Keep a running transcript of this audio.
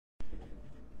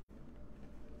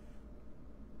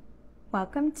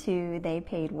Welcome to They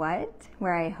Paid What,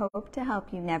 where I hope to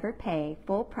help you never pay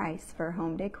full price for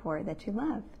home decor that you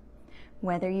love.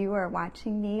 Whether you are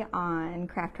watching me on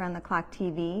Craft Around the Clock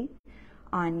TV,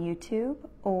 on YouTube,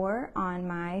 or on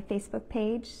my Facebook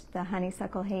page, The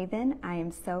Honeysuckle Haven, I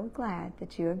am so glad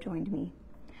that you have joined me.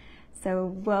 So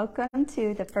welcome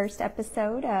to the first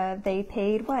episode of They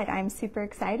Paid What. I'm super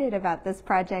excited about this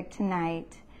project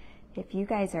tonight. If you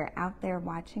guys are out there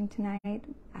watching tonight,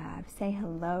 say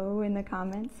hello in the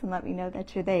comments and let me know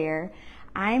that you're there.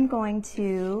 I'm going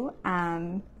to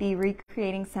be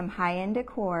recreating some high-end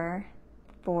decor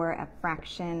for a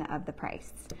fraction of the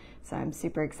price. So I'm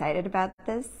super excited about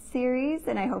this series,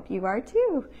 and I hope you are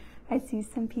too. I see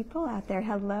some people out there.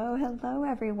 Hello, hello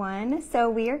everyone. So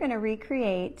we are going to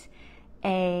recreate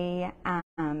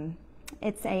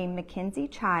it's a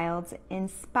Mackenzie-Child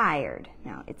inspired.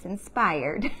 Now it's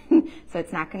inspired, so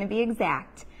it's not going to be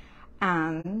exact.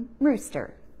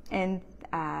 Rooster. And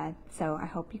so I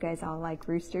hope you guys all like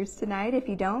roosters tonight. If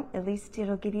you don't, at least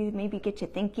it'll get you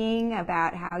thinking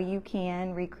about how you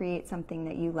can recreate something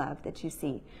that you love, that you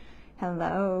see.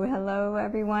 Hello, hello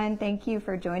everyone. Thank you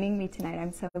for joining me tonight.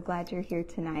 I'm so glad you're here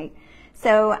tonight.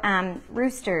 So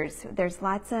roosters, there's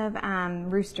lots of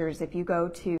roosters. If you go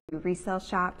to resale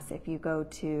shops, if you go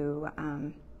to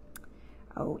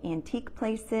antique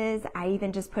places, I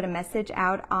even just put a message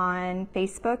out on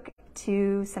Facebook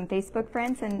to some Facebook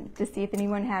friends and to see if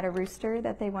anyone had a rooster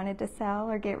that they wanted to sell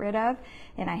or get rid of.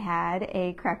 And I had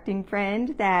a crafting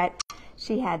friend that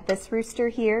she had this rooster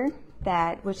here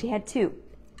she had two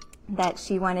that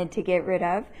she wanted to get rid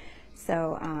of.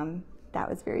 So that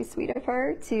was very sweet of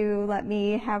her to let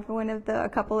me have a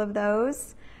couple of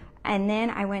those. And then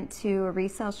I went to a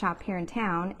resale shop here in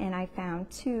town and I found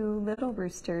two little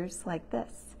roosters like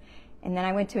this. And then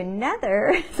I went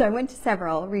to so I went to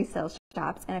several resale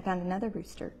shops and I found another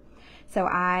rooster. So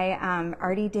I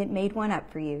already made one up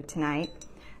for you tonight.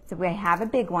 So we have a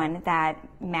big one that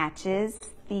matches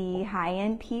the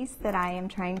high-end piece that I am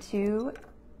trying to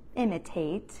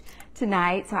imitate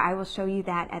tonight. So I will show you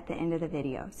that at the end of the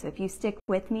video. So if you stick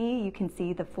with me, you can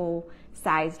see the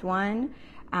full-sized one,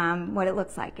 what it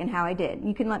looks like and how I did.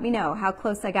 You can let me know how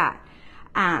close I got.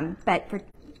 But for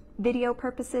video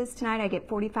purposes tonight, I get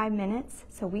 45 minutes.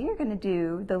 So we are going to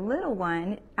do the little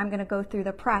one. I'm going to go through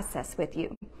the process with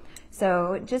you.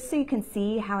 So just so you can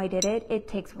see how I did it, it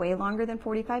takes way longer than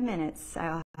 45 minutes,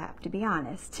 I'll have to be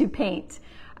honest, to paint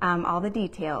all the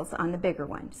details on the bigger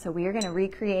one. So we are going to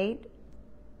recreate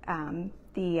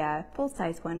the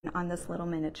full-size one on this little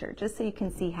miniature, just so you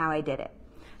can see how I did it.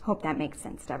 Hope that makes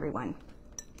sense to everyone.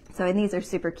 So, and these are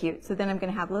super cute. So then I'm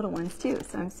going to have little ones too.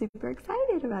 So I'm super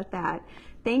excited about that.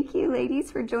 Thank you,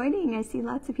 ladies, for joining. I see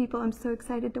lots of people. I'm so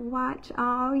excited to watch.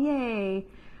 Oh, yay.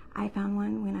 I found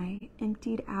one when I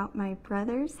emptied out my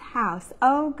brother's house.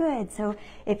 Oh, good. So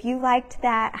if you liked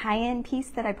that high-end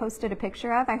piece that I posted a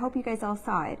picture of, I hope you guys all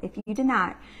saw it. If you did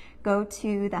not, go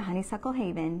to the Honeysuckle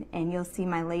Haven and you'll see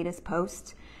my latest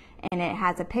post. And it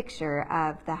has a picture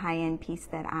of the high-end piece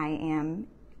that I am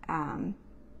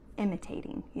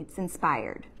imitating. It's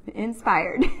inspired.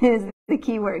 Inspired is the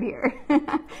key word here.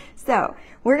 So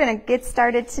we're going to get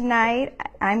started tonight.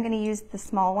 I'm going to use the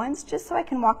small ones just so I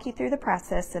can walk you through the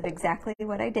process of exactly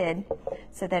what I did,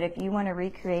 so that if you want to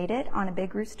recreate it on a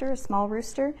big rooster, a small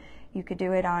rooster, you could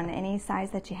do it on any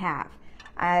size that you have.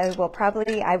 I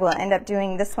will end up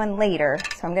doing this one later,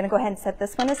 so I'm going to go ahead and set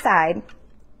this one aside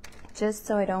just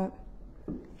so I don't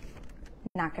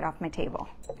knock it off my table.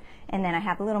 And then I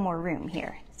have a little more room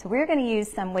here. So we're going to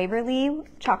use some Waverly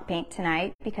chalk paint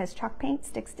tonight because chalk paint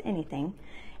sticks to anything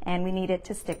and we need it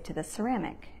to stick to the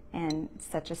ceramic. And it's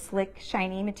such a slick,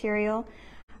 shiny material,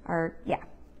 or yeah,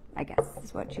 I guess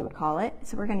is what you would call it.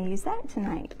 So we're going to use that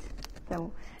tonight.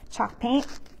 So chalk paint,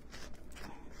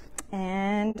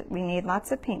 and we need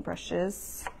lots of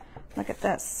paintbrushes. Look at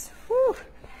this. Whew.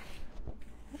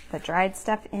 The dried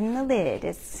stuff in the lid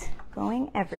is going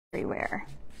everywhere.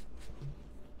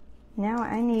 Now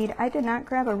I did not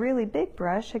grab a really big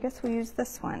brush. I guess we'll use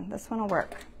this one. This one will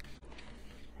work.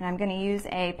 And I'm going to use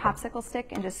a popsicle stick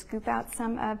and just scoop out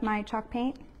some of my chalk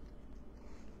paint.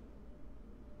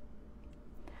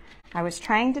 I was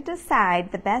trying to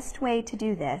decide the best way to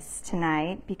do this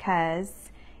tonight because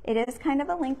it is kind of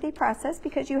a lengthy process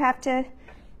because you have to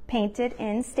paint it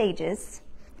in stages.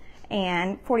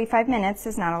 And 45 minutes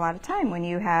is not a lot of time when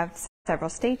you have several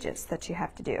stages that you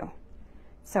have to do.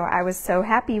 So I was so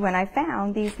happy when I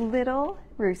found these little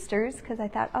roosters because I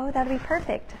thought, oh, that'll be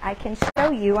perfect. I can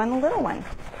show you on the little one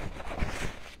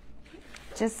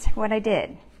just what I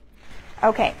did.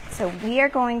 Okay, so we are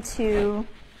going to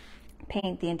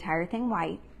paint the entire thing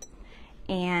white.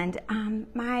 And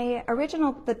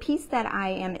the piece that I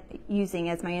am using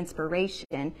as my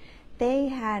inspiration, they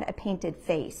had a painted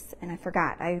face, and I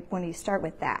forgot, I wanted to start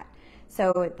with that.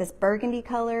 So this burgundy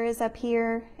color is up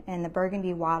here, and the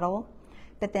burgundy wattle,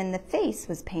 but then the face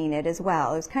was painted as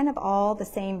well. It was kind of all the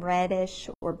same reddish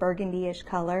or burgundy-ish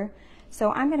color.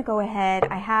 So I'm gonna go ahead,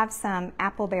 I have some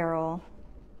apple barrel.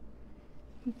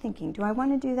 I'm thinking, do I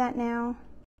wanna do that now?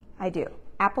 I do.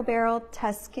 Apple barrel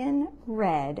Tuscan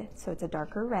red, so it's a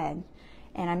darker red,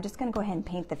 and I'm just gonna go ahead and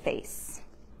paint the face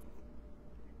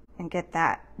and get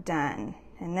that done.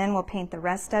 And then we'll paint the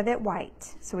rest of it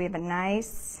white. So we have a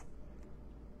nice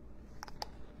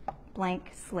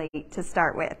blank slate to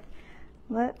start with.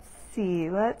 Let's see,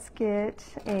 let's get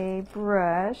a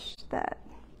brush that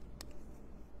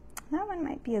one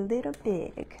might be a little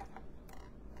big.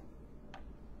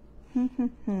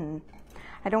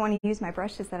 I don't want to use my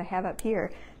brushes that I have up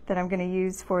here that I'm going to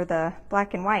use for the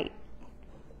black and white.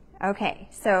 Okay,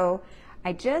 so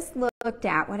I just looked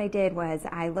at, what I did was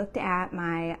I looked at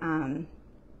my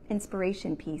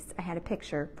inspiration piece. I had a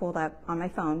picture pulled up on my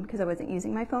phone because I wasn't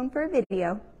using my phone for a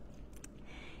video.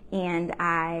 And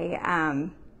I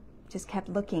just kept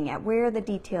looking at where the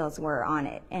details were on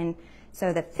it. And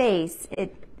so the face,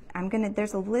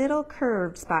 there's a little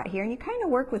curved spot here, and you kind of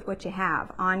work with what you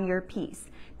have on your piece.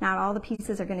 Not all the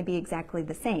pieces are going to be exactly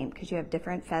the same because you have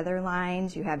different feather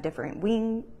lines, you have different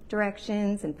wing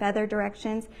directions and feather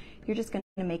directions. You're just going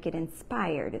to make it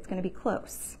inspired. It's going to be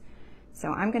close.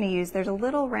 So I'm going to use, there's a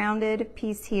little rounded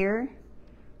piece here.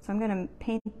 So I'm going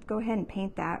to go ahead and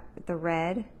paint that with the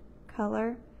red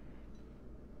color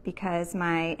because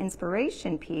my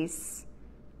inspiration piece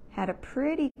had a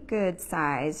pretty good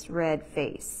sized red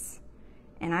face.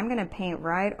 And I'm going to paint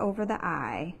right over the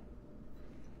eye.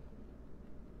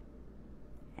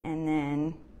 And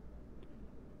then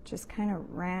just kind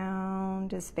of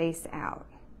round his face out.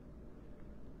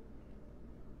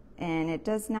 And it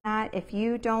does not, if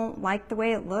you don't like the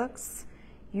way it looks,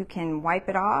 you can wipe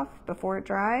it off before it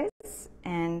dries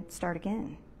and start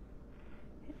again.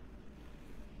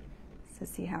 So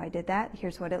see how I did that?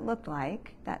 Here's what it looked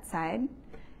like, that side.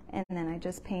 And then I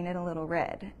just painted a little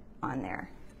red on there.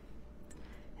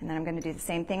 And then I'm going to do the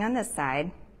same thing on this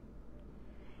side.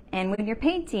 And when you're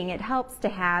painting, it helps to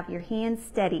have your hands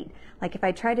steadied. Like if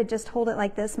I try to just hold it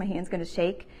like this, my hand's going to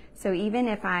shake. So even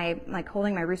if I'm like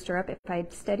holding my rooster up, if I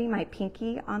steady my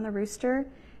pinky on the rooster,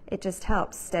 it just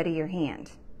helps steady your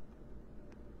hand.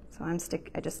 So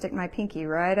I just stick my pinky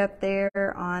right up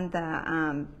there on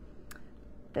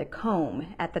the comb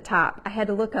at the top. I had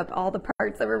to look up all the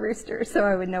parts of a rooster so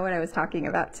I would know what I was talking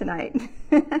about tonight.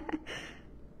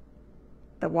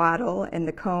 The wattle and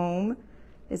the comb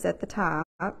is at the top.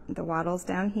 The wattle's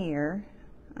down here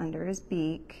under his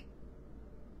beak.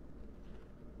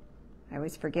 I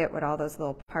always forget what all those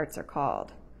little parts are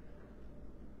called.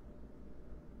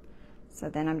 So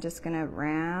then I'm just going to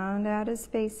round out his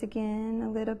face again a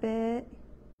little bit.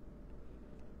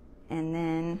 And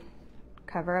then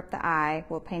cover up the eye.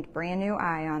 We'll paint a brand new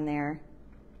eye on there.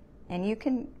 And you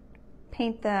can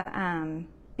paint the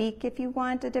beak if you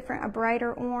want a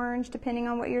brighter orange, depending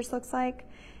on what yours looks like.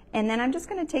 And then I'm just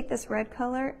going to take this red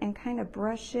color and kind of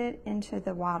brush it into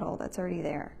the wattle that's already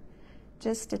there,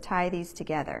 just to tie these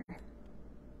together.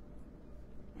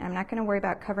 And I'm not going to worry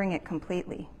about covering it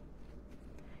completely.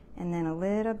 And then a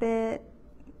little bit,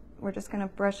 we're just going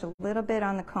to brush a little bit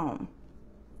on the comb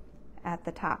at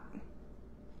the top.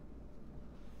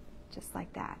 Just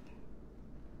like that.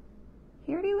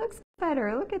 He already looks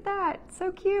better. Look at that.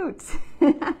 So cute.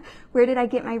 Where did I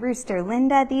get my rooster?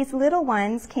 Linda, these little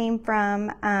ones came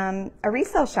from a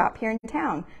resale shop here in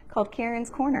town called Karen's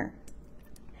Corner.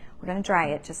 We're going to dry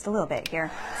it just a little bit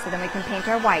here so then we can paint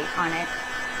our white on it.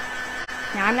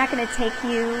 Now I'm not going to take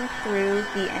you through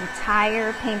the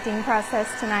entire painting process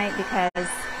tonight because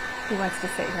he wants to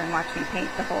sit here and watch me paint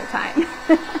the whole time.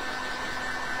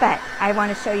 But I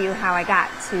want to show you how I got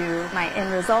to my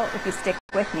end result if you stick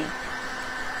with me.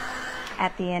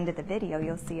 At the end of the video,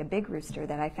 you'll see a big rooster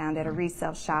that I found at a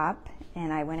resale shop,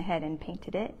 and I went ahead and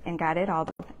painted it and got it all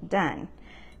done.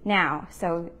 Now,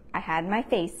 so I had my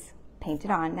face painted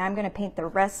on. Now I'm going to paint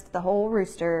the whole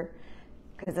rooster,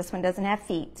 because this one doesn't have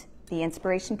feet. The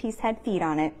inspiration piece had feet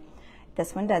on it.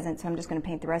 This one doesn't, so I'm just going to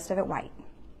paint the rest of it white.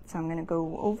 So I'm going to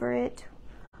go over it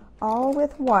all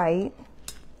with white,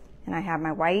 and I have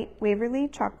my white Waverly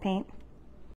chalk paint.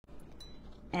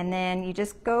 And then you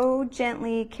just go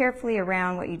gently, carefully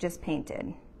around what you just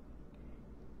painted.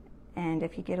 And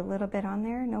if you get a little bit on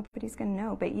there, nobody's going to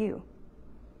know but you.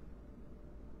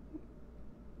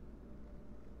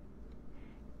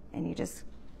 And you just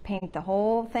paint the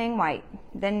whole thing white.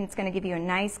 Then it's going to give you a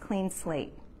nice clean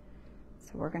slate.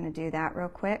 So we're going to do that real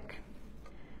quick.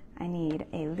 I need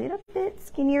a little bit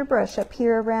skinnier brush up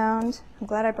here around. I'm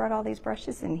glad I brought all these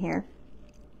brushes in here.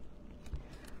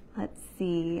 Let's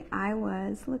see, I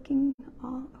was looking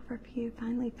all over for you,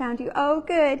 finally found you. Oh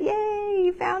good, yay,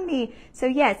 you found me. So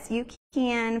yes, you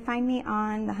can find me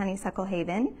on the Honeysuckle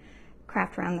Haven.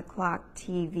 Craft Around the Clock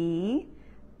TV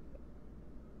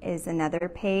is another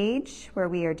page where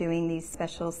we are doing these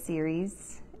special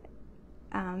series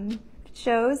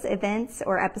shows, events,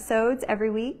 or episodes every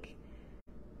week.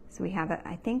 So we have,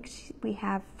 I think we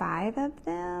have 5 of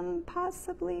them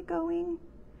possibly going,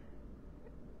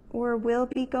 or will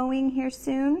be going here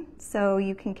soon. So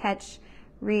you can catch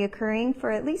reoccurring for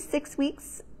at least 6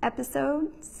 weeks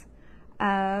episodes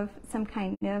of some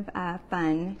kind of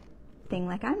fun thing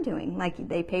like I'm doing, like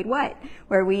They Paid What,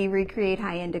 where we recreate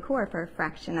high-end decor for a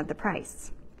fraction of the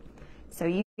price. So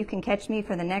you can catch me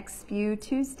for the next few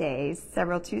Tuesdays,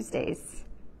 several Tuesdays.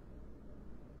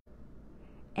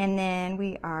 And then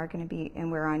we are going to be, and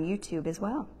we're on YouTube as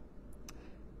well.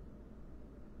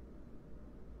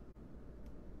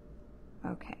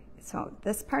 Okay, so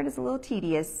this part is a little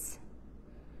tedious.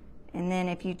 And then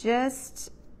if you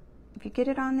get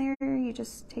it on there, you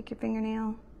just take your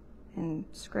fingernail and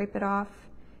scrape it off.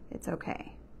 It's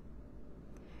okay.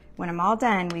 When I'm all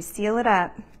done, we seal it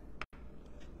up.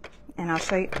 And I'll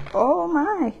show you, oh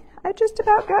my, I just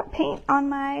about got paint on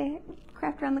my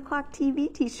Craft Around the Clock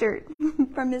TV t-shirt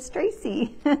from Miss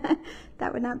Tracy.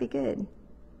 That would not be good.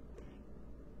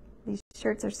 These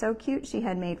shirts are so cute she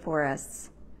had made for us.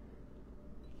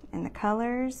 And the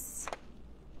colors,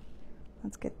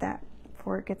 let's get that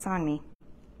before it gets on me.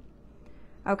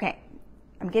 Okay,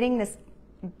 I'm getting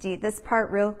this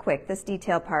part real quick. This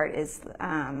detail part is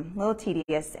a little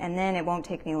tedious, and then it won't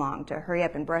take me long to hurry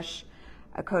up and brush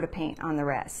a coat of paint on the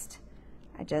rest.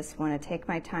 I just want to take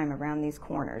my time around these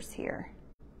corners here,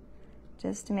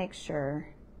 just to make sure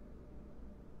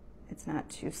it's not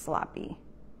too sloppy.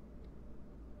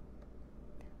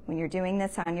 When you're doing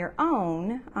this on your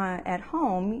own at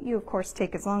home, you of course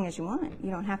take as long as you want. You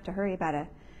don't have to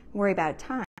worry about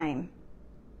time.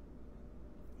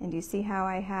 And do you see how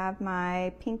I have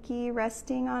my pinky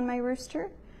resting on my rooster?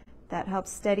 That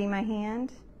helps steady my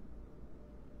hand.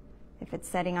 If it's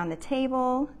setting on the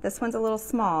table, this one's a little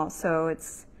small, so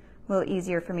it's a little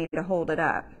easier for me to hold it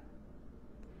up.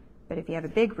 But if you have a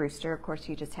big rooster, of course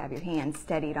you just have your hand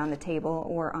steadied on the table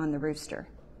or on the rooster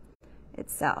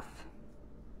itself.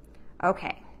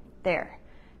 Okay, there.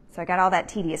 So I got all that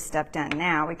tedious stuff done.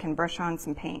 Now we can brush on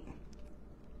some paint.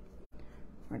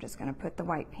 We're just going to put the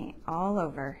white paint all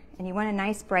over. And you want a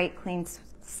nice, bright, clean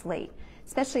slate.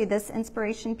 Especially this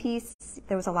inspiration piece,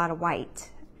 there was a lot of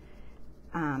white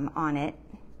on it.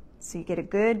 So you get a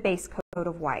good base coat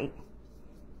of white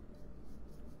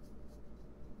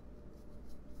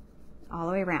all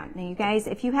the way around. Now you guys,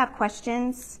 if you have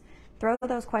questions, throw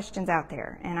those questions out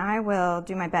there, and I will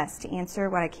do my best to answer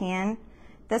what I can.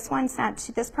 This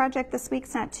project this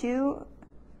week's not too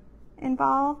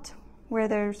involved, where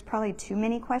there's probably too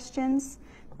many questions,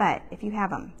 but if you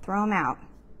have them, throw them out,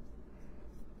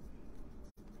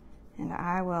 and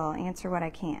I will answer what I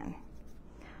can.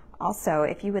 Also,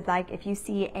 if you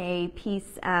see a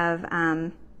piece of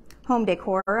home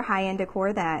decor, high-end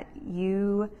decor that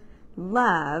you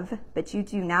love, but you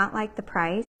do not like the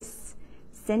price,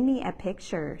 send me a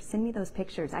picture. Send me those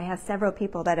pictures. I have several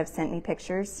people that have sent me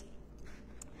pictures,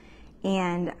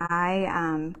 and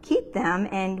I keep them,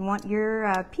 and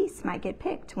your piece might get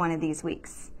picked one of these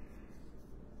weeks.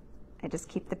 I just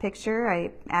keep the picture, I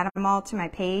add them all to my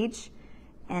page,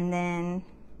 and then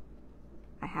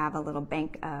I have a little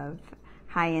bank of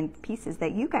high-end pieces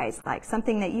that you guys like,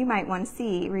 something that you might want to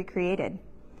see recreated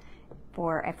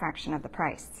for a fraction of the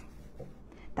price.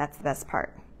 That's the best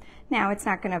part. Now, it's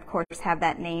not going to, of course, have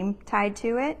that name tied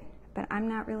to it, but I'm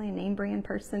not really a name brand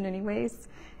person anyways.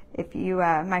 If you,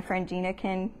 my friend Gina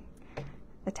can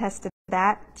attest to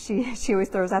that. She always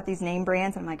throws out these name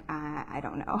brands. I'm like, I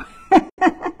don't know.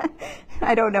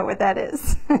 I don't know what that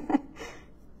is.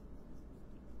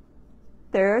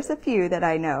 There's a few that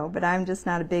I know, but I'm just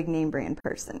not a big name brand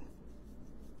person.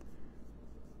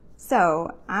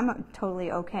 So I'm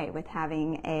totally okay with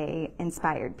having a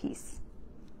inspired piece.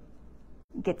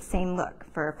 Get the same look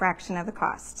for a fraction of the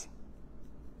cost.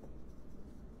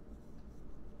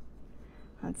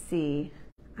 Let's see.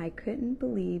 I couldn't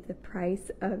believe the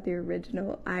price of the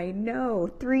original. I know,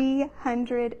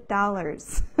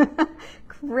 $300.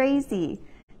 Crazy,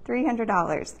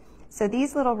 $300. So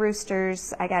these little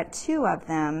roosters, I got 2 of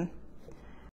them.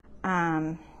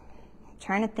 Trying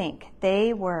to think.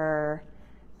 They were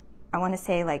I want to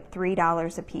say like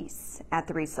 $3 a piece at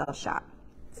the resale shop.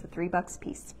 So $3 a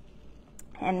piece.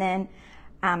 And then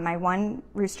my one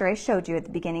rooster I showed you at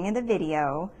the beginning of the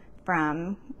video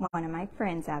from one of my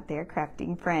friends out there,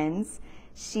 crafting friends.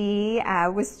 She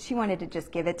wanted to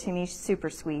just give it to me. She's super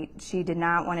sweet. She did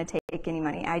not want to take any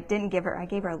money. I gave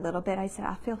her a little bit. I said,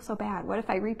 I feel so bad. What if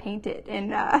I repaint it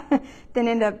and then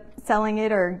end up selling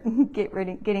it or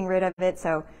getting rid of it?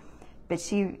 So, but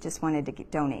she just wanted to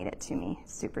donate it to me.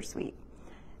 Super sweet.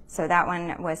 So that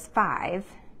one was $5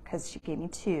 because she gave me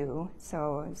 2,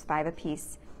 so it was $5 a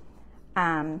piece.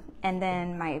 And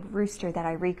then my rooster that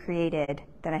I recreated,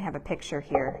 that I have a picture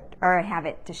here, or I have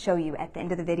it to show you at the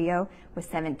end of the video, was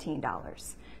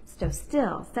 $17. So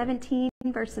still, 17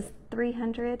 versus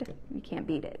 300, you can't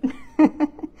beat it.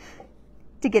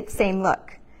 To get the same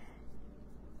look.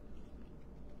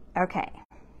 Okay,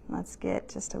 let's get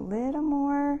just a little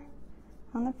more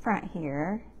on the front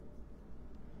here.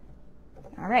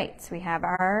 All right, so we have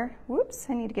our, whoops,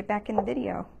 I need to get back in the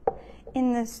video,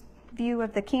 in this view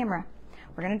of the camera.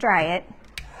 We're going to dry it.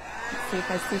 Let's see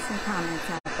if I see some comments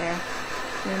out there.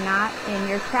 You're not in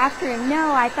your craft room.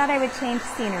 No, I thought I would change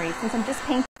scenery. Since I'm just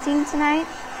painting tonight,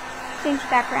 change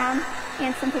background.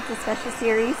 Hanson puts a special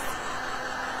series.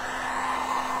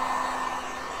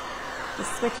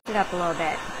 Just switch it up a little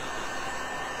bit.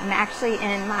 I'm actually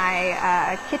in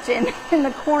my kitchen in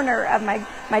the corner of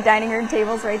my dining room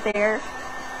tables right there.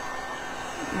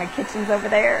 My kitchen's over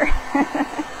there.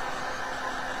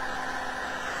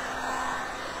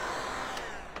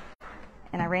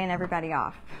 And I ran everybody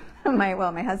off.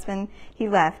 My husband, he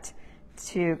left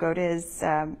to go to his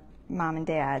mom and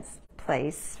dad's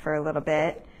place for a little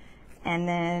bit. And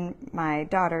then my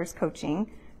daughter's coaching.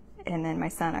 And then my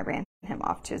son, I ran him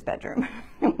off to his bedroom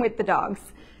with the dogs.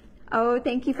 Oh,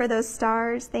 thank you for those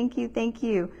stars. Thank you, thank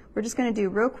you. We're just going to do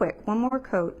real quick, one more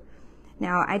coat.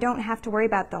 Now, I don't have to worry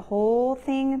about the whole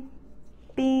thing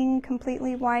being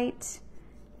completely white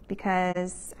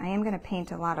because I am going to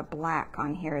paint a lot of black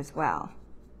on here as well.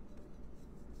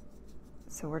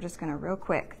 So we're just going to real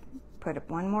quick put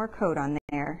one more coat on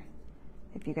there,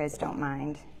 if you guys don't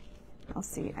mind.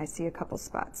 I see a couple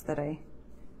spots that I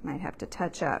might have to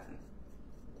touch up.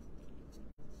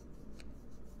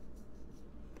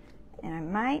 And I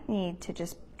might need to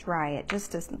just dry it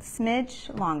just a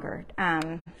smidge longer.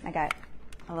 I got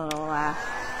a little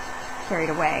carried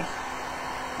away.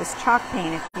 This chalk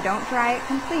paint, if you don't dry it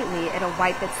completely, it'll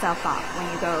wipe itself off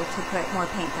when you go to put more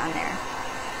paint on there.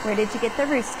 Where did you get the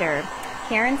rooster?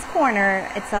 Karen's Corner.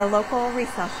 It's a local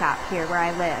resale shop here where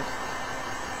I live.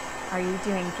 Are you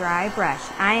doing dry brush?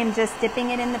 I am just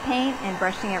dipping it in the paint and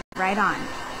brushing it right on.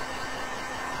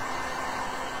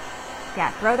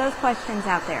 Yeah, throw those questions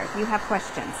out there if you have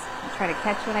questions. I'll try to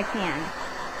catch what I can.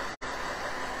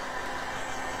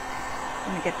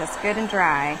 I'm going to get this good and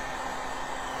dry.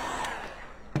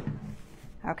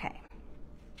 Okay.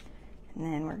 And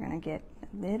then we're going to get a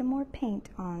little more paint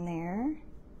on there.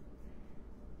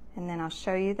 And then I'll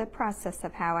show you the process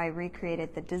of how I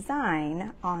recreated the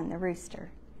design on the rooster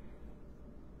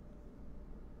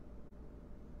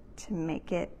to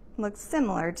make it look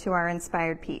similar to our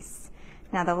inspired piece.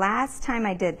 Now the last time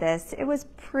I did this, it was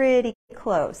pretty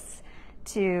close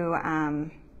to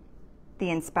the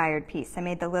inspired piece. I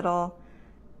made the little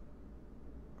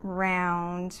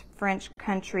round French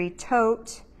country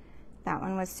tote. That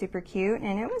one was super cute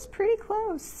and it was pretty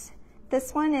close.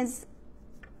 This one is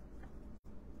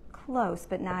close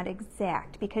but not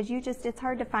exact because it's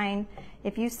hard to find.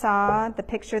 If you saw the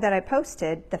picture that I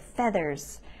posted, the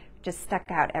feathers just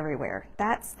stuck out everywhere.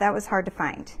 That was hard to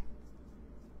find.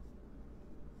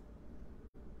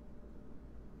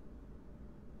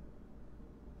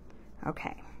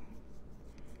 Okay,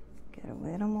 get a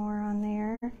little more on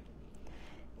there.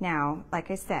 Now, like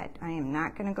I said, I am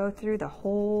not going to go through the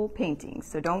whole painting,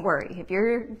 so don't worry. If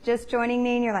you're just joining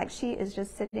me and you're like, she is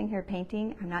just sitting here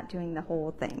painting, I'm not doing the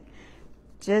whole thing.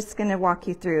 Just going to walk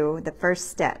you through the first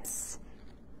steps,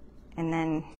 and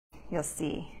then you'll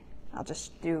see. I'll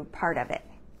just do part of it,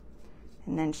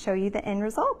 and then show you the end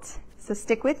result. So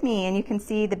stick with me, and you can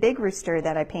see the big rooster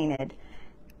that I painted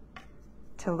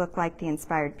to look like the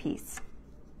inspired piece.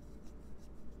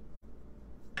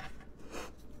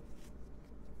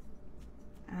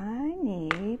 I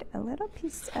need a little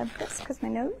piece of this because my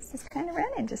nose is kind of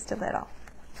running just a little.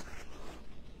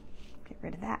 Get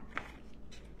rid of that.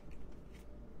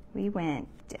 We went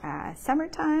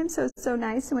summertime, so it's so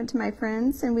nice. I went to my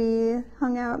friends and we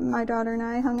hung out. My daughter and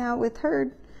I hung out with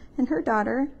her and her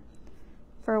daughter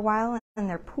for a while in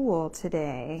their pool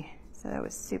today. So that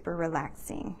was super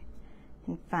relaxing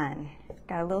and fun.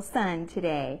 Got a little sun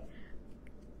today.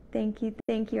 Thank you,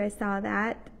 thank you. I saw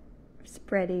that.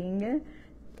 spreading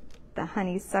the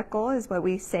honeysuckle, is what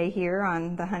we say here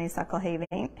on the Honeysuckle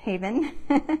Haven.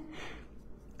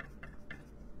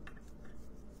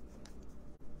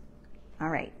 All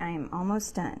right, I am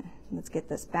almost done. Let's get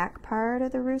this back part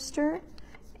of the rooster.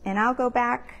 And I'll go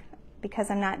back, because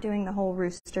I'm not doing the whole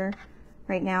rooster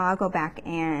right now, I'll go back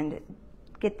and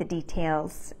get the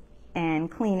details and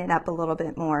clean it up a little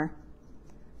bit more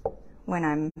when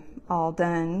I'm all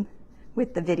done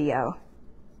with the video.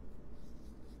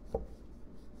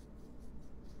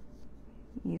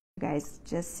 You guys,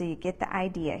 just so you get the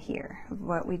idea here of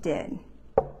what we did.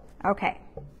 Okay,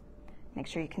 make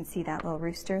sure you can see that little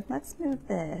rooster. Let's move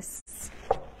this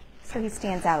so he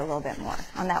stands out a little bit more.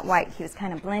 On that white, he was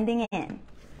kind of blending in.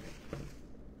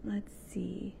 Let's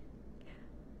see.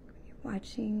 You're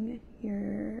watching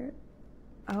your...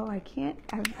 Oh, I can't.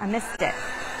 I missed it.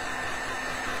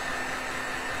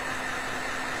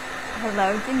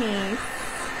 Hello, Denise.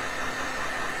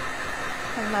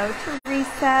 Hello,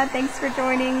 Teresa. Thanks for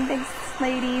joining. Thanks,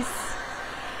 ladies.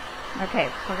 Okay,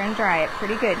 we're going to dry it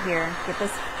pretty good here. Get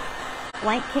this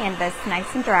blank canvas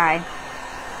nice and dry.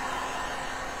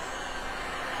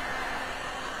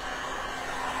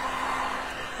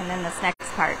 And then this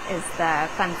next part is the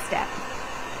fun step.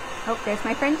 Oh, there's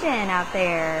my friend Jen out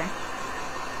there.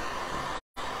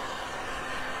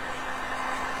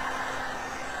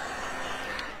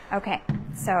 Okay,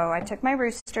 so I took my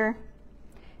rooster,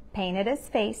 painted his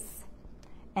face,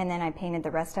 and then I painted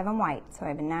the rest of them white. So I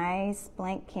have a nice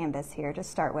blank canvas here to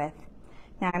start with.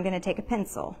 Now I'm going to take a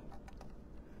pencil.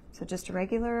 So just a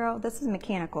regular, this is a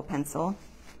mechanical pencil.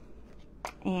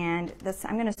 And this,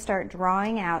 I'm going to start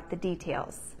drawing out the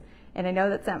details. And I know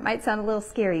that might sound a little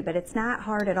scary, but it's not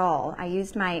hard at all. I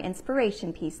used my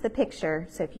inspiration piece, the picture.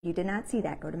 So if you did not see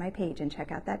that, go to my page and check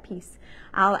out that piece.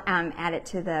 I'll add it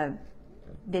to the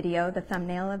video, the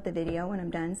thumbnail of the video when I'm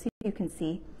done so you can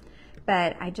see.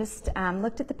 But I just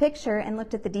looked at the picture and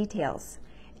looked at the details.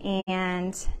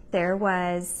 And there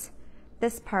was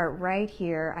this part right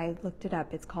here. I looked it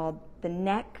up. It's called, the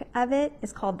neck of it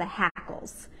is called the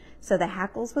hackles. So the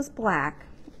hackles was black,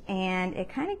 and it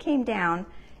kind of came down,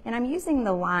 and I'm using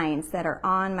the lines that are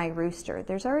on my rooster.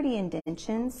 There's already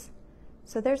indentions.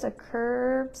 So there's a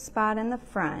curved spot in the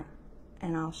front,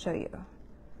 and I'll show you.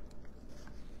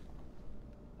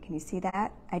 Can you see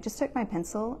that? I just took my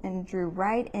pencil and drew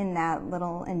right in that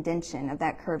little indention of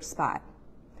that curved spot.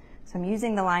 So I'm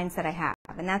using the lines that I have,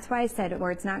 and that's why I said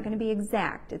where it's not going to be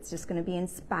exact, it's just going to be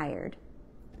inspired.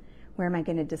 Where am I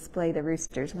going to display the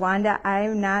roosters? Wanda,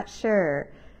 I'm not sure.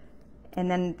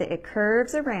 And then it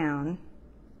curves around,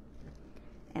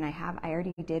 and I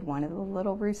already did one of the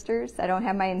little roosters. I don't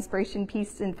have my inspiration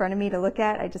piece in front of me to look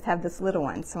at, I just have this little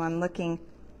one, so I'm looking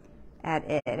at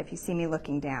it if you see me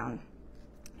looking down.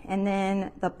 And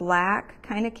then the black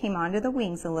kind of came onto the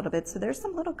wings a little bit, so there's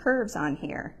some little curves on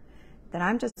here that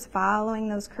I'm just following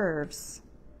those curves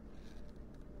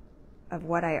of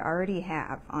what I already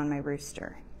have on my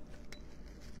rooster.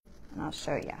 And I'll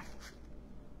show you.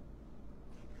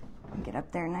 Get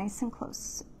up there nice and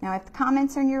close. Now if the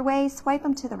comments are in your way, swipe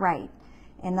them to the right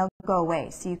and they'll go away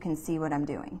so you can see what I'm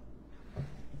doing.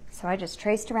 So I just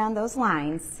traced around those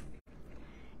lines,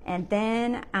 and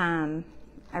then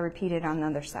I repeated on the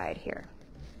other side here.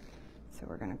 So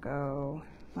we're going to go,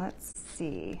 let's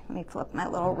see, let me flip my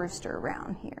little rooster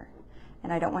around here.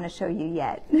 And I don't want to show you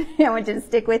yet. I want you to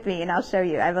stick with me and I'll show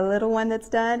you. I have a little one that's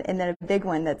done and then a big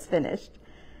one that's finished.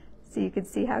 So you can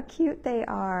see how cute they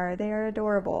are. They are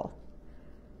adorable.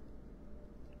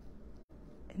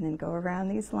 And then go around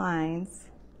these lines.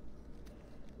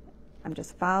 I'm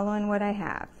just following what I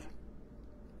have.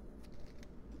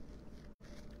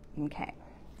 Okay.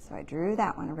 So I drew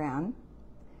that one around,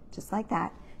 just like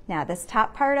that. Now this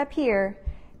top part up here,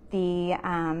 the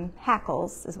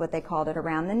hackles is what they called it,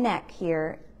 around the neck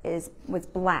here, was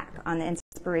black on the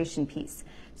inspiration piece.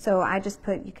 So I just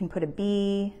put, you can put a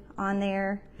B on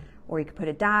there, or you could put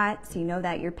a dot, so you know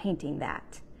that you're painting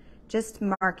that. Just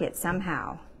mark it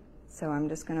somehow. So I'm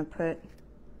just going to put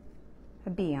a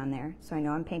B on there, so I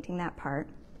know I'm painting that part.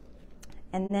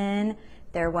 And then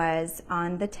there was,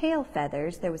 on the tail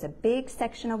feathers, there was a big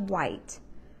section of white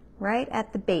right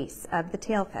at the base of the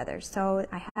tail feathers. So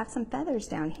I have some feathers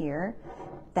down here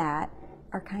that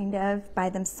are kind of by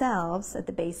themselves at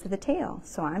the base of the tail.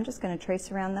 So I'm just going to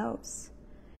trace around those.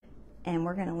 And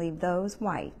we're going to leave those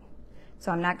white.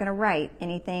 So I'm not going to write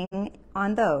anything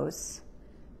on those.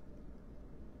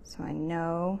 So I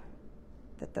know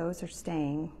that those are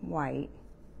staying white.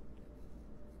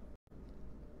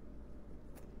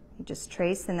 You just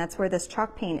trace, and that's where this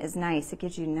chalk paint is nice. It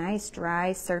gives you nice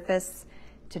dry surface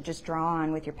to just draw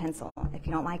on with your pencil. If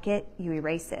you don't like it, you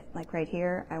erase it. Like right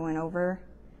here, I went over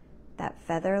that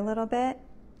feather a little bit,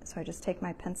 so I just take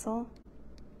my pencil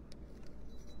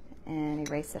and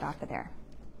erase it off of there.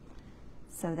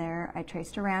 So there, I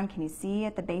traced around. Can you see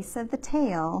at the base of the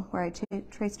tail where I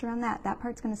traced around that? That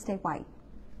part's going to stay white.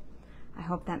 I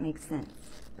hope that makes sense.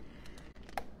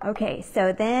 Okay,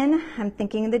 so then I'm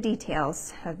thinking of the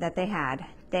details that they had.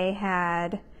 They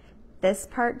had this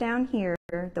part down here,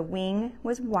 the wing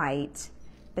was white,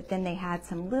 but then they had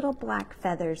some little black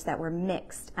feathers that were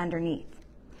mixed underneath.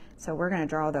 So we're going to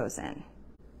draw those in.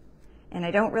 And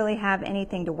I don't really have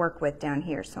anything to work with down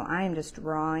here, so I am just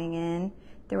drawing in.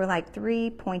 There were like 3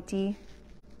 pointy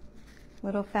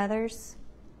little feathers,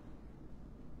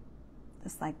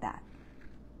 just like that,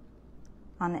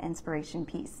 on the inspiration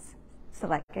piece. So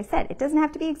like I said, it doesn't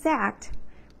have to be exact.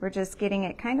 We're just getting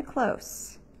it kind of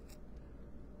close.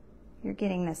 You're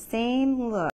getting the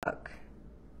same look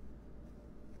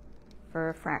for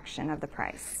a fraction of the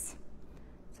price.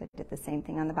 So I did the same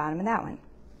thing on the bottom of that one.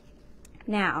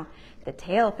 Now, the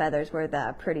tail feathers were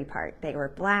the pretty part. They were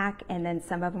black, and then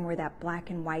some of them were that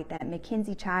black and white, that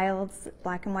Mackenzie-Child's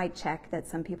black and white check that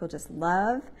some people just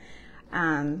love.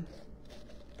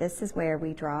 This is where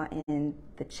we draw in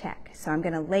the check. So I'm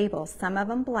going to label some of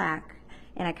them black,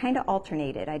 and I kind of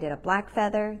alternated. I did a black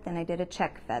feather, then I did a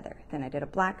check feather, then I did a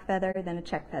black feather, then a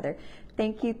check feather.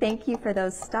 Thank you for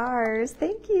those stars.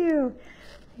 Thank you.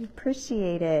 I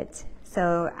appreciate it.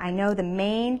 So I know the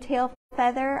main tail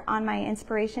feather on my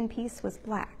inspiration piece was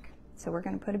black. So we're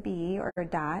going to put a B or a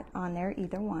dot on there,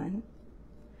 either one,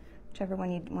 whichever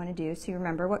one you want to do. So you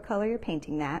remember what color you're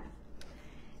painting that.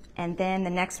 And then the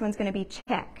next one's going to be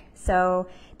check. So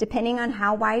depending on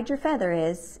how wide your feather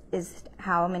is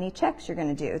how many checks you're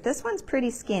going to do. This one's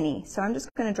pretty skinny, so I'm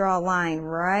just going to draw a line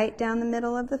right down the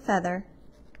middle of the feather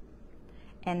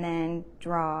and then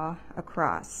draw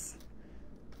across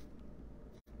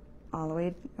all the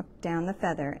way up down the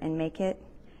feather and make it,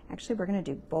 actually we're going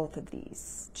to do both of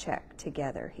these check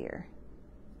together here.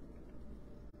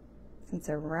 Since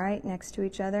they're right next to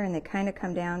each other and they kind of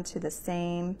come down to the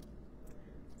same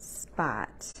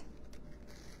spot.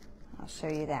 I'll show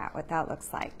you that, what that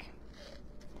looks like.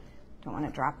 Don't want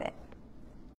to drop it.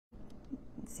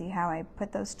 See how I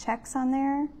put those checks on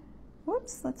there?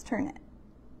 Whoops, let's turn it.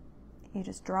 You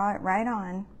just draw it right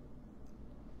on.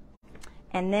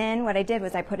 And then what I did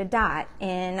was I put a dot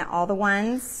in all the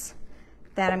ones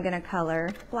that I'm going to color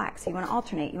black. So you want to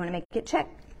alternate. You want to make it check.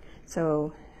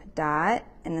 So dot,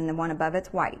 and then the one above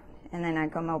it's white. And then I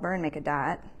come over and make a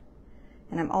dot,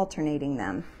 and I'm alternating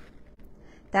them.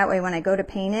 That way when I go to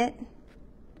paint it,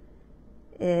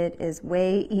 it is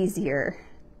way easier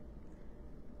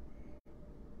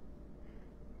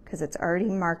because it's already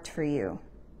marked for you.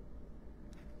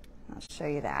 I'll show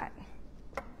you that.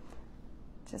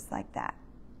 Just like that.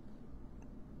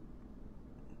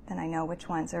 Then I know which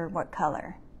ones are what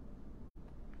color.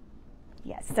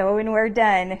 Yes, so when we're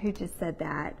done, who just said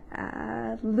that?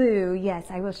 Lou, yes,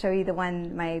 I will show you the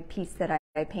one, my piece that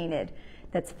I painted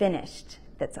that's finished.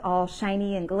 That's all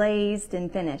shiny and glazed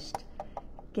and finished.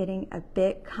 Getting a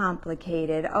bit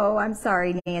complicated. Oh, I'm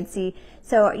sorry, Nancy.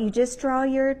 So you just draw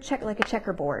your check like a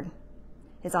checkerboard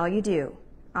is all you do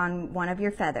on one of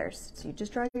your feathers. So you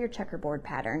just draw your checkerboard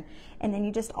pattern, and then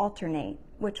you just alternate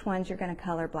which ones you're going to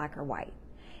color black or white.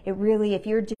 It really, if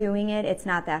you're doing it, it's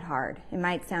not that hard. It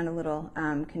might sound a little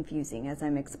confusing as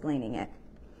I'm explaining it.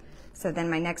 So then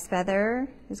my next feather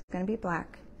is going to be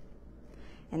black,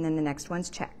 and then the next one's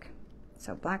check.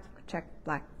 So black, check,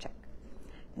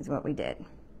 is what we did.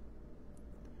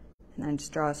 And then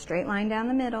just draw a straight line down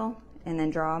the middle, and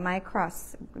then draw my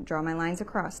lines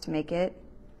across to make it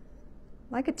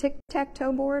like a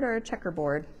tic-tac-toe board or a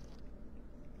checkerboard.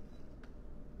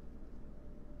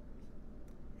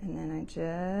 And then I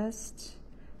just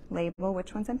label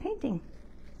which ones I'm painting.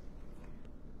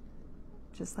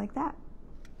 Just like that.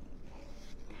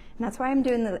 And that's why I'm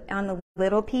doing on the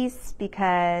little piece,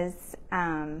 because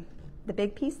the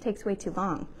big piece takes way too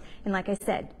long. And like I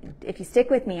said, if you stick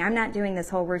with me, I'm not doing this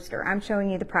whole rooster. I'm showing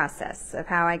you the process of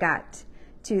how I got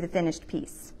to the finished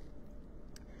piece.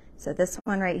 So this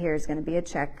one right here is going to be a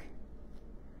check.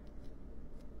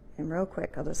 And real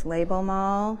quick, I'll just label them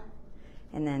all.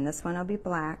 And then this one will be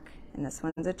black, and this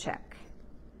one's a check.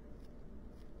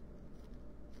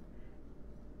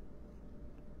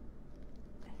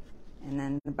 And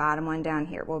then the bottom one down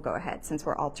here, we'll go ahead, since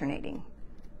we're alternating.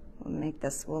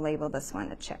 We'll label this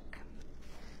one a check.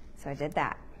 So I did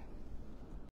that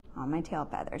on my tail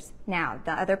feathers. Now,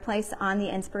 the other place on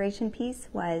the inspiration piece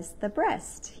was the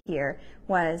breast here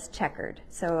was checkered.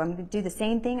 So I'm going to do the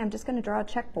same thing. I'm just going to draw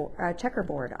a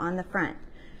checkerboard on the front.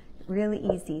 Really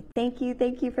easy. Thank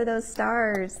you for those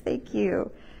stars. Thank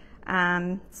you.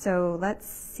 So let's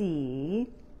see.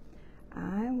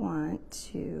 I'm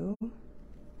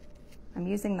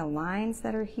using the lines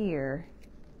that are here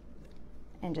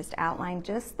and just outline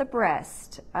just the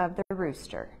breast of the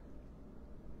rooster.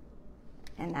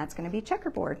 And that's going to be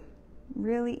checkerboard.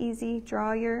 Really easy.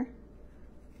 Draw your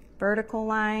vertical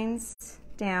lines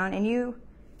down, and you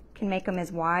can make them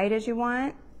as wide as you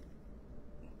want.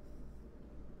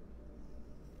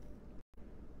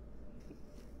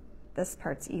 This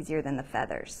part's easier than the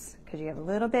feathers because you have a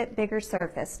little bit bigger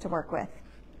surface to work with.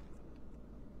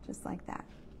 Just like that.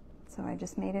 So I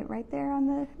just made it right there on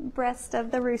the breast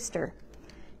of the rooster.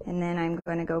 And then I'm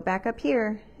going to go back up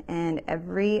here, and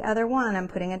every other one I'm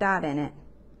putting a dot in it.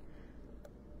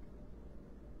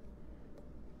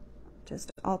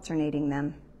 Just alternating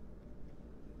them.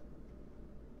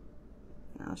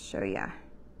 I'll show you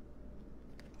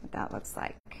what that looks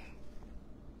like.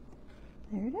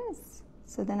 There it is.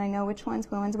 So then I know which ones,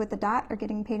 the ones with the dot are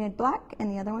getting painted black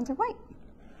and the other ones are white.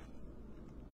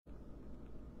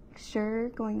 Sure,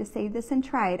 going to save this and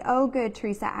try it. Oh good,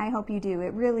 Teresa, I hope you do.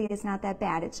 It really is not that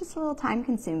bad. It's just a little time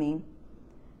consuming.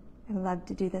 I love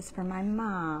to do this for my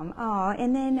mom. Oh,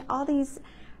 and then all these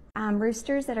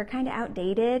roosters that are kind of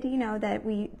outdated, you know, that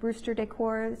rooster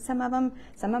decor, some of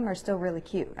them are still really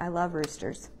cute. I love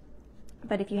roosters.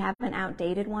 But if you have an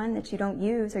outdated one that you don't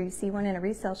use, or you see one in a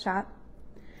resale shop,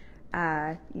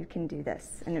 you can do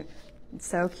this, and it's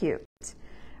so cute.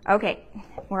 Okay,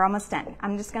 we're almost done.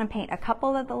 I'm just going to paint a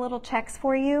couple of the little checks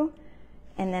for you,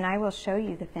 and then I will show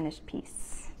you the finished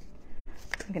piece.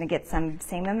 I'm going to get same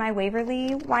in my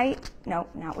Waverly white. No,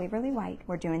 not Waverly white.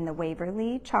 We're doing the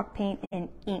Waverly chalk paint in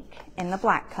ink in the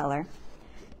black color.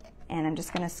 And I'm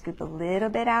just going to scoop a little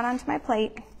bit out onto my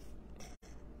plate.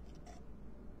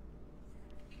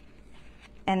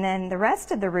 And then the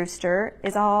rest of the rooster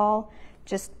is all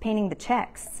just painting the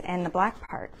checks and the black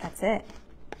part. That's it.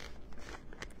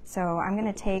 So I'm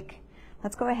going to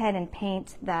let's go ahead and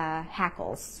paint the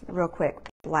hackles real quick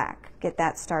black. Get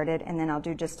that started, and then I'll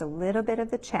do just a little bit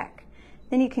of the check.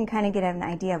 Then you can kind of get an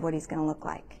idea of what he's going to look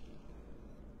like.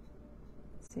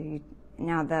 So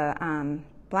now the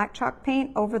black chalk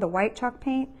paint over the white chalk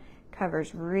paint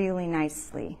covers really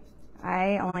nicely.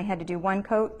 I only had to do one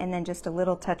coat and then just a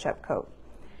little touch-up coat.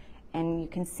 And you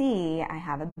can see I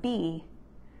have a bee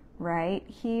right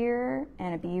here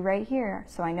and a bee right here.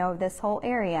 So I know this whole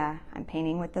area I'm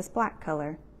painting with this black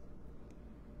color.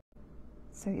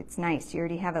 So it's nice, you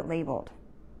already have it labeled.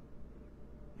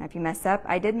 Now if you mess up,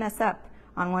 I did mess up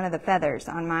on one of the feathers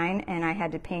on mine, and I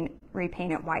had to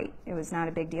repaint it white. It was not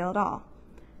a big deal at all.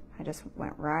 I just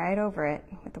went right over it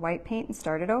with the white paint and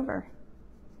started over.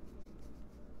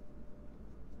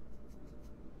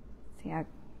 See how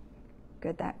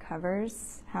good that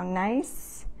covers? How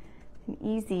nice and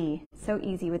easy. So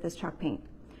easy with this chalk paint.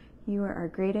 You are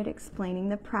great at explaining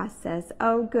the process.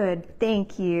 Oh good,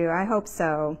 thank you. I hope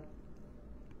so.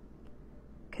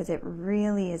 Because it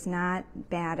really is not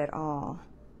bad at all.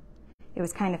 It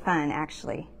was kind of fun,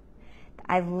 actually.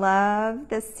 I love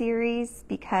this series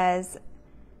because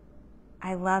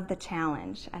I love the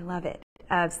challenge. I love it.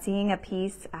 Of seeing a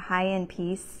piece, a high-end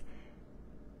piece,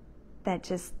 that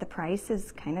just the price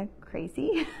is kind of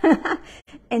crazy,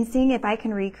 and seeing if I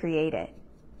can recreate it.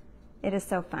 It is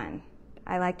so fun.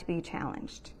 I like to be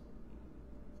challenged.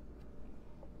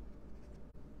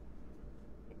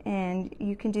 And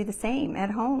you can do the same at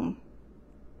home.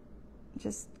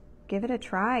 Just give it a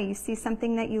try. You see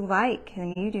something that you like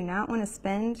and you do not want to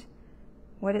spend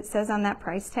what it says on that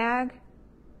price tag.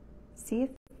 See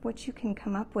what you can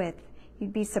come up with.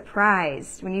 You'd be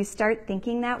surprised when you start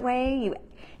thinking that way. It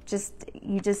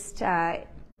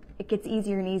gets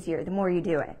easier and easier the more you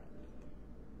do it.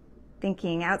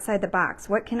 Thinking outside the box,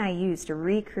 what can I use to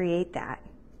recreate that?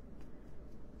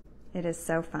 It is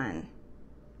so fun.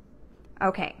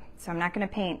 Okay, so I'm not going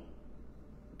to paint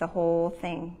the whole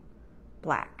thing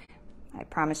black. I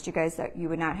promised you guys that you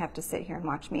would not have to sit here and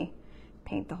watch me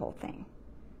paint the whole thing.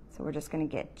 So we're just going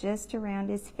to get just around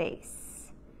his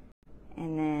face.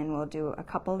 And then we'll do a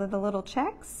couple of the little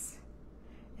checks.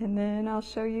 And then I'll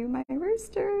show you my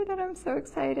rooster that I'm so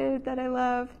excited, that I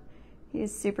love. He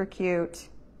is super cute.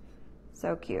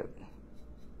 So cute.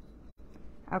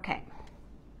 Okay,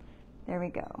 there we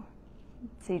go.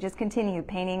 So you just continue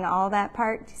painting all that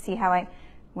part. See how I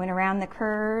went around the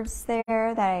curves there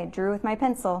that I drew with my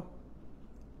pencil.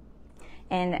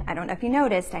 And I don't know if you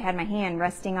noticed, I had my hand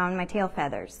resting on my tail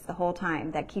feathers the whole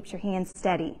time. That keeps your hand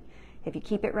steady if you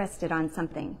keep it rested on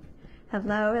something.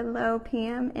 Hello,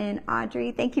 Pam and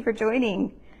Audrey. Thank you for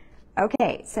joining.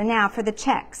 Okay, so now for the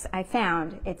checks, I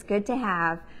found it's good to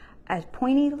have a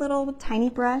pointy little tiny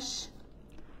brush,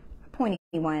 a pointy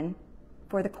one,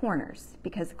 for the corners,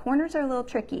 because the corners are a little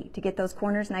tricky to get those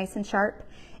corners nice and sharp.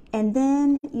 And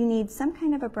then you need some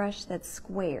kind of a brush that's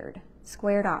squared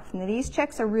off. Now these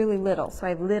checks are really little, so I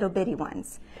have little bitty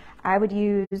ones. I would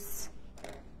use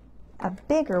a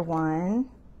bigger one.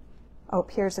 Oh,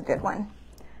 here's a good one.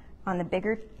 On the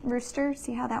bigger rooster,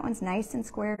 see how that one's nice and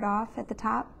squared off at the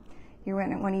top? You're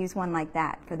going to want to use one like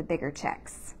that for the bigger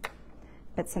checks.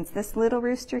 But since this little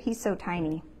rooster, he's so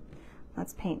tiny,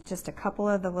 let's paint just a couple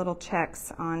of the little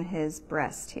checks on his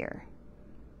breast here.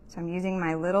 So I'm using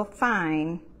my little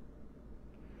fine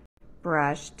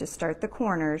brush to start the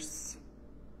corners.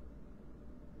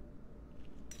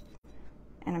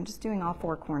 And I'm just doing all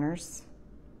 4 corners.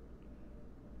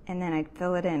 And then I'd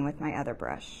fill it in with my other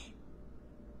brush.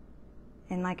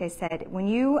 And like I said, when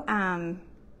you,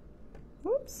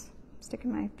 oops, I'm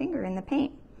sticking my finger in the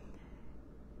paint.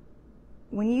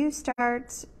 When you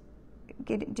start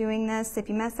doing this, if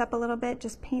you mess up a little bit,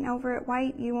 just paint over it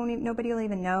white. You won't even, nobody will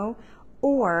even know.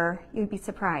 Or you'd be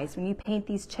surprised when you paint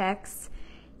these checks,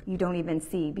 you don't even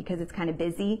see, because it's kind of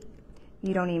busy.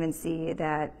 You don't even see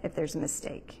that if there's a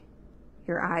mistake.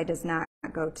 Your eye does not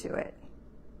go to it.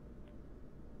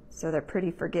 So they're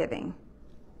pretty forgiving.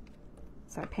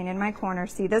 So I painted my corner.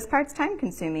 See, this part's time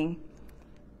consuming.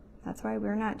 That's why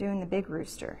we're not doing the big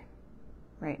rooster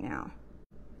right now.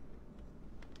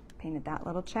 Painted that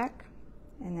little check,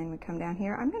 and then we come down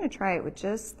here. I'm going to try it with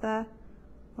just the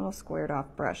little squared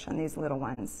off brush on these little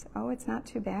ones. Oh, it's not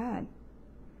too bad.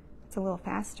 It's a little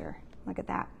faster. Look at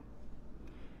that.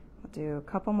 We'll do a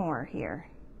couple more here,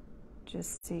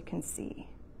 just so you can see.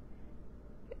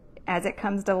 As it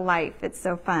comes to life, it's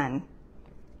so fun.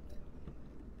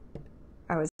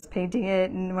 I was painting it,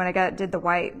 and when I did the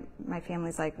white, my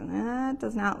family's like, it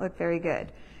does not look very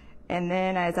good. And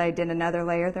then as I did another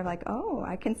layer, they're like, oh,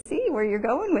 I can see where you're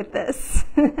going with this.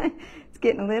 It's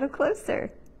getting a little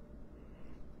closer.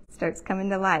 Starts coming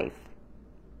to life.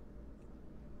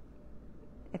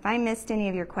 If I missed any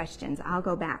of your questions, I'll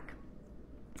go back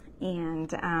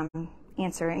and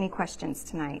answer any questions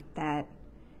tonight that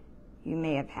you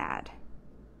may have had.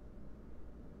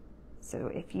 So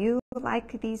if you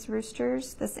like these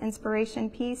roosters, this inspiration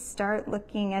piece, start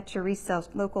looking at your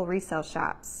local resale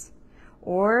shops.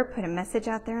 Or put a message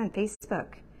out there on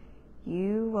Facebook.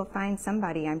 You will find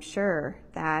somebody, I'm sure,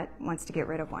 that wants to get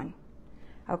rid of one.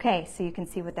 Okay, so you can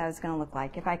see what that was going to look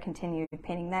like if I continued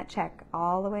painting that check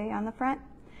all the way on the front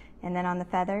and then on the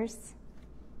feathers.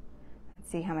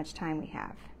 Let's see how much time we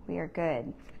have. We are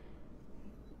good.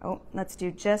 Oh, let's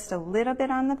do just a little bit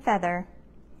on the feather,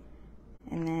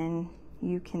 and then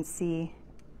you can see,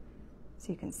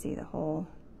 so you can see the whole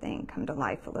thing come to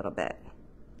life a little bit.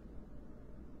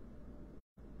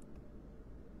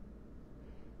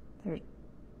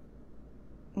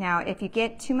 Now, if you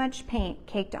get too much paint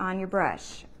caked on your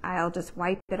brush, I'll just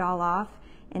wipe it all off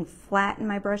and flatten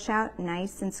my brush out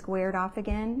nice and squared off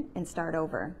again and start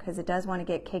over, because it does want to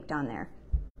get caked on there.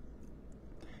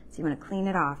 So you want to clean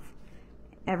it off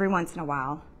every once in a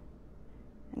while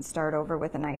and start over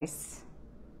with a nice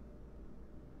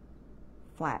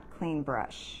flat, clean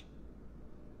brush.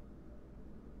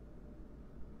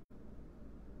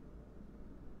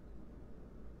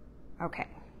 Okay.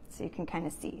 So you can kind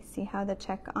of see how the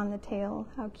check on the tail,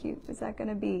 how cute is that going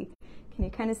to be? Can you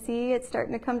kind of see it's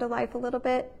starting to come to life a little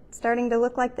bit? Starting to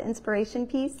look like the inspiration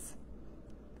piece?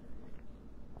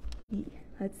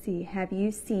 Let's see, have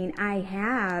you seen? I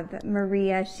have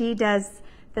Maria. She does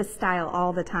this style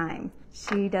all the time.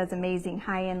 She does amazing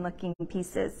high-end looking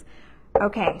pieces.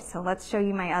 Okay, so let's show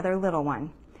you my other little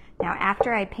one. Now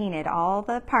after I painted all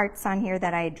the parts on here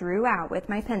that I drew out with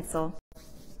my pencil,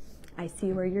 I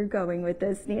see where you're going with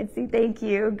this, Nancy. Thank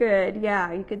you. Good.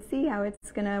 Yeah, you could see how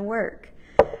it's going to work.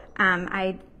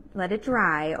 I let it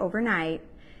dry overnight,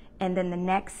 and then the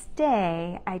next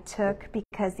day I took,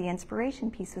 because the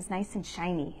inspiration piece was nice and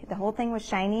shiny, the whole thing was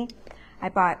shiny, I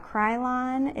bought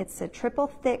Krylon. It's a triple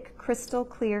thick crystal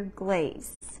clear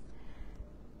glaze,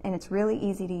 and it's really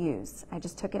easy to use. I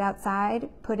just took it outside,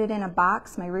 put it in a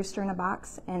box, my rooster in a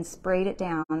box, and sprayed it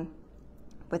down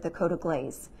with a coat of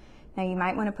glaze. Now you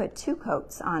might want to put 2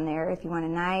 coats on there if you want a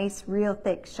nice, real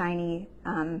thick, shiny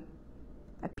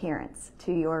appearance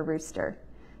to your rooster.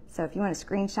 So if you want to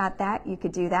screenshot that, you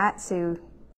could do that. So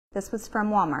this was from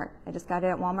Walmart. I just got it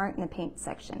at Walmart in the paint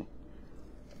section.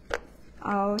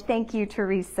 Oh, thank you,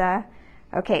 Teresa.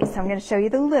 Okay, so I'm going to show you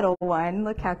the little one.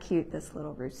 Look how cute this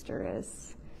little rooster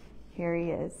is. Here he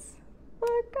is.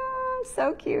 Look, oh,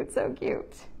 so cute, so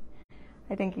cute.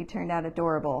 I think he turned out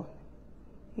adorable.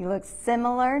 He looks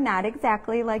similar, not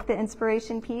exactly like the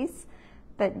inspiration piece,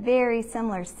 but very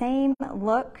similar. Same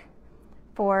look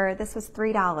for, this was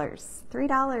 $3.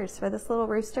 $3 for this little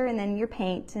rooster, and then your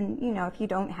paint. And you know, if you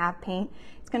don't have paint,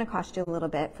 it's going to cost you a little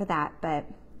bit for that, but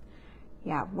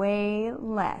yeah, way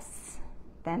less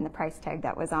than the price tag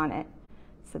that was on it.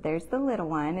 So there's the little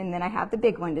one, and then I have the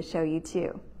big one to show you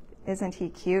too. Isn't he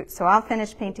cute? So I'll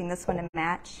finish painting this one to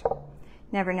match.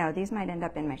 Never know, these might end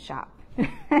up in my shop.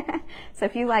 So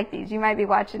if you like these, you might be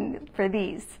watching for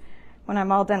these when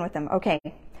I'm all done with them. Okay,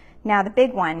 now the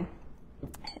big one,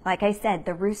 like I said,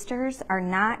 the roosters are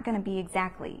not going to be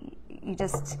exactly,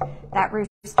 that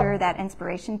rooster, that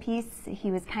inspiration piece,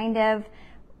 he was kind of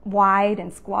wide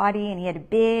and squatty, and he had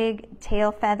big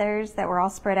tail feathers that were all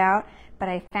spread out, but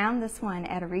I found this one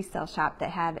at a resale shop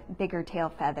that had bigger tail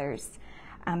feathers,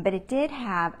 but it did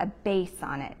have a base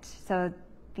on it. So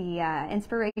the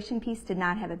inspiration piece did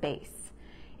not have a base.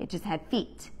 It just had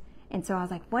feet. And so I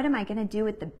was like, what am I going to do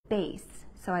with the base?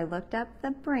 So I looked up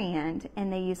the brand,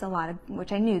 and they use a lot of,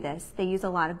 which I knew this, they use a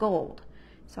lot of gold.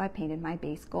 So I painted my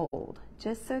base gold,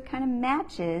 just so it kind of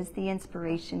matches the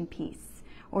inspiration piece,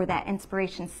 or that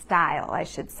inspiration style, I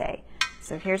should say.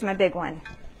 So here's my big one.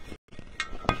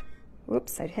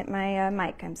 Whoops, I hit my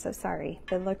mic, I'm so sorry.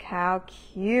 But look how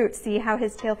cute. See how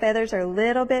his tail feathers are a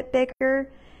little bit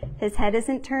bigger? His head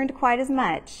isn't turned quite as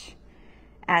much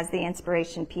as the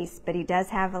inspiration piece, but he does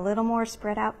have a little more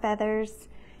spread out feathers.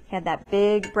 He had that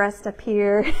big breast up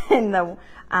here, and the,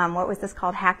 what was this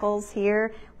called, hackles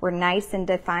here, were nice and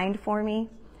defined for me.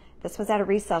 This was at a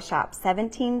resale shop,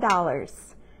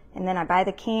 $17. And then I buy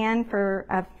the can for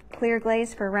a clear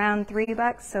glaze for around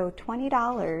 $3, so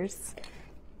 $20.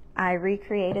 I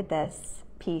recreated this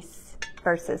piece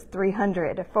versus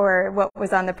 $300 for what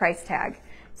was on the price tag.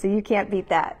 So you can't beat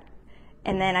that.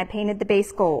 And then I painted the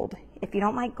base gold. If you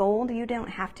don't like gold, you don't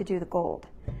have to do the gold.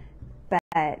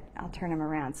 But I'll turn them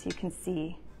around so you can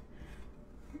see.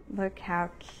 Look how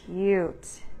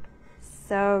cute.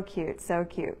 So cute, so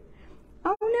cute.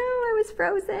 Oh no, I was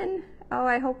frozen. Oh,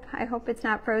 I hope it's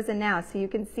not frozen now, so you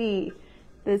can see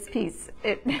this piece.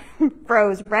 It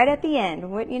froze right at the end,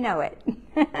 wouldn't you know it?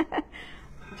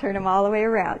 Turn them all the way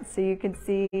around so you can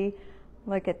see.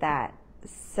 Look at that.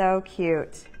 So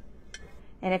cute.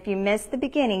 And if you missed the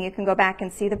beginning, you can go back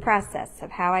and see the process of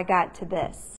how I got to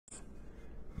this.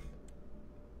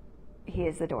 He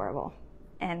is adorable.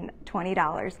 And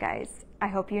 $20, guys. I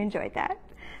hope you enjoyed that.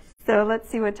 So let's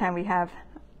see what time we have.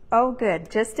 Oh,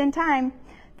 good. Just in time.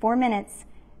 4 minutes.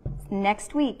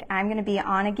 Next week, I'm going to be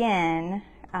on again,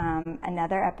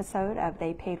 another episode of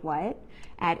They Paid What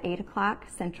at 8 o'clock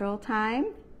Central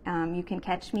Time. You can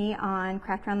catch me on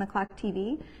Craft Round the Clock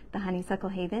TV, the Honeysuckle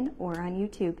Haven, or on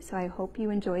YouTube. So I hope you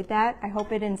enjoyed that. I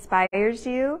hope it inspires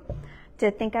you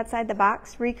to think outside the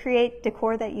box, recreate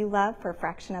decor that you love for a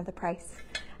fraction of the price.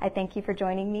 I thank you for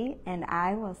joining me, and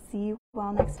I will see you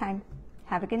all next time.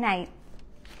 Have a good night.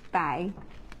 Bye.